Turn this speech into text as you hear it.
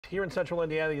here in Central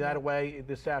Indiana, the United Way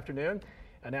this afternoon,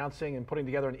 announcing and putting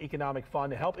together an economic fund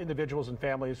to help individuals and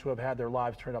families who have had their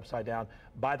lives turned upside down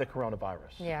by the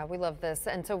coronavirus. Yeah, we love this.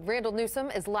 And so Randall Newsom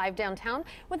is live downtown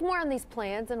with more on these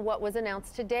plans and what was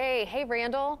announced today. Hey,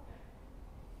 Randall.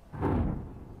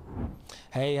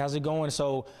 Hey, how's it going?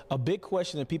 So a big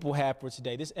question that people have for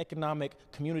today, this Economic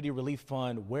Community Relief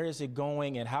Fund, where is it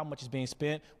going and how much is being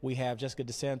spent? We have Jessica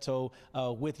DeSanto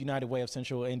with United Way of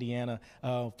Central Indiana.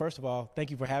 First of all,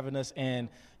 thank you for having us. And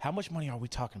how much money are we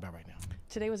talking about right now?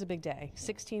 Today was a big day.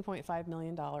 $16.5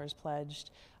 million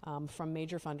pledged from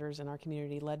major funders in our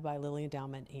community, led by Lilly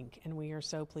Endowment, Inc. And we are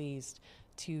so pleased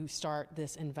to start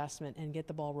this investment and get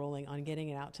the ball rolling on getting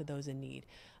it out to those in need.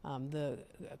 The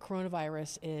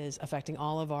coronavirus is affecting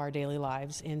all of our daily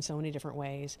lives in so many different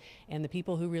ways, and the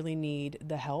people who really need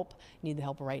the help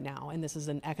right now. And this is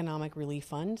an economic relief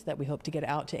fund that we hope to get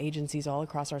out to agencies all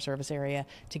across our service area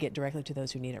to get directly to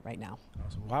those who need it right now.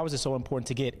 Awesome. Why was it so important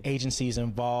to get agencies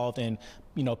involved and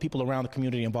people around the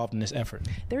community involved in this effort?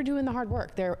 They're doing the hard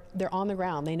work. They're on the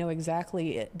ground. They know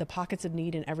exactly the pockets of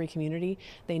need in every community.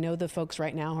 They know the folks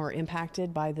right now who are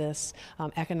impacted by this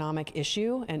economic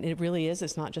issue, and it really is.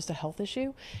 It's not just a health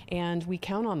issue, and we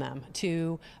count on them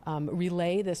to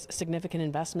relay this significant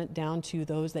investment down to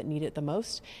those that need it the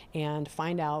most and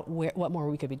find out what more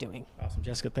we could be doing. Awesome,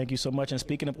 Jessica, thank you so much. And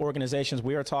speaking of organizations,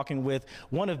 we are talking with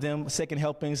one of them, Second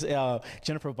Helpings,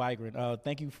 Jennifer Vigran.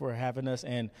 Thank you for having us,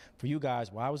 and for you guys,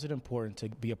 why was it important to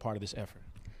be a part of this effort?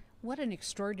 What an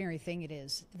extraordinary thing it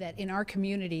is that in our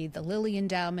community, the Lilly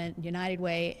Endowment, United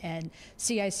Way, and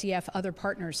CICF, other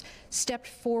partners, stepped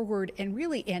forward and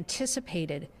really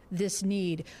anticipated this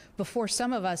need before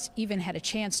some of us even had a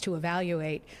chance to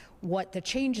evaluate what the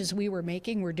changes we were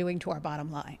making were doing to our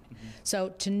bottom line. So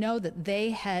to know that they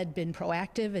had been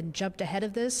proactive and jumped ahead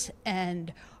of this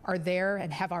and are there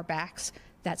and have our backs,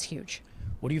 that's huge.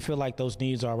 What do you feel like those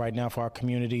needs are right now for our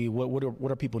community? What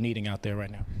are people needing out there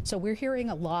right now? So we're hearing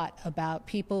a lot about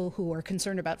people who are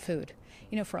concerned about food.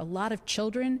 For a lot of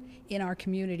children in our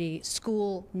community,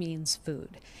 school means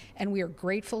food. And we are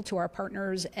grateful to our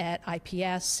partners at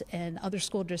IPS and other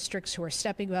school districts who are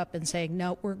stepping up and saying,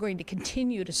 no, we're going to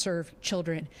continue to serve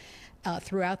children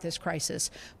throughout this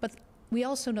crisis. But we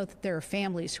also know that there are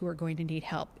families who are going to need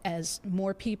help as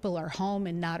more people are home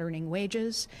and not earning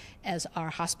wages, as our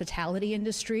hospitality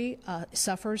industry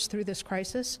suffers through this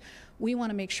crisis. We want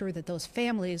to make sure that those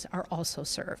families are also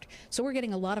served. So we're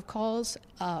getting a lot of calls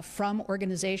from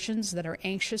organizations that are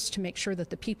anxious to make sure that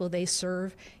the people they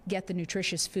serve get the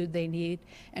nutritious food they need,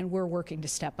 and we're working to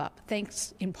step up,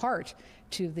 thanks in part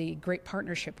to the great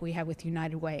partnership we have with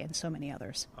United Way and so many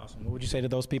others. Awesome. What would you say to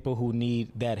those people who need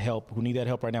that help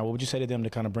right now? What would you say to them to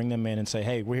kind of bring them in and say,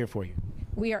 hey, we're here for you?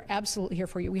 We are absolutely here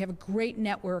for you. We have a great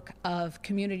network of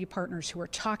community partners who are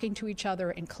talking to each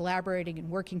other and collaborating and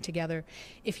working together.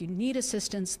 If you need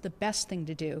assistance, the best thing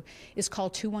to do is call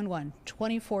 211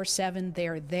 24/7.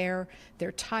 They're there.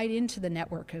 They're tied into the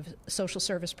network of social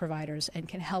service providers and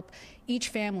can help each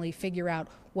family figure out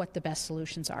what the best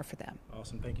solutions are for them.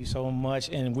 Awesome. Thank you so much.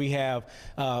 And we have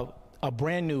a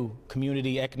brand new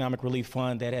community economic relief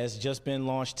fund that has just been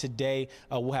launched today.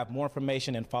 We'll have more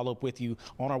information and follow up with you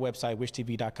on our website,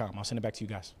 wishtv.com. I'll send it back to you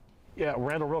guys. Yeah,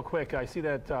 Randall, real quick, I see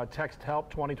that Text Help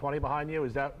 2020 behind you.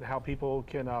 Is that how people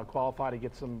can qualify to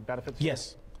get some benefits?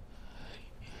 Yes.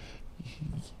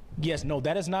 Yes, no,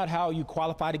 that is not how you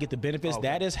qualify to get the benefits. Okay.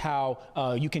 That is how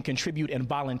you can contribute and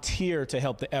volunteer to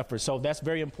help the effort. So that's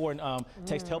very important.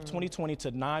 Text Help 2020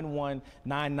 to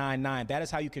 91999. That is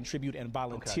how you contribute and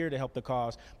volunteer to help the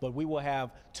cause. But we will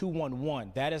have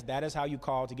 211. That is how you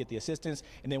call to get the assistance,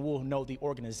 and then we'll know the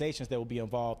organizations that will be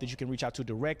involved that you can reach out to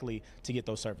directly to get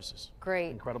those services. Great.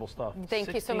 Incredible stuff.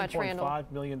 Thank you so much, Randall.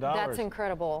 $16.5 million. That's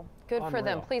incredible. Good for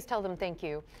them. Unreal. Please tell them thank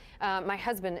you. My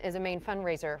husband is a main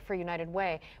fundraiser for United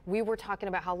Way. We were talking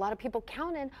about how a lot of people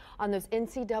counted on those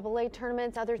NCAA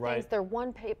tournaments, other things. They're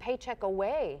one paycheck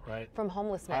away from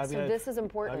homelessness. So this is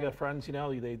important. I've got friends,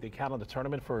 they count on the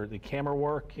tournament for the camera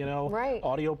work,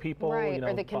 audio people,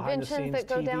 or the conventions that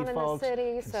go TV down folks, in the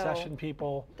city. Concession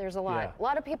people. There's a lot. A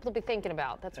lot of people to be thinking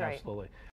about. That's right. Absolutely.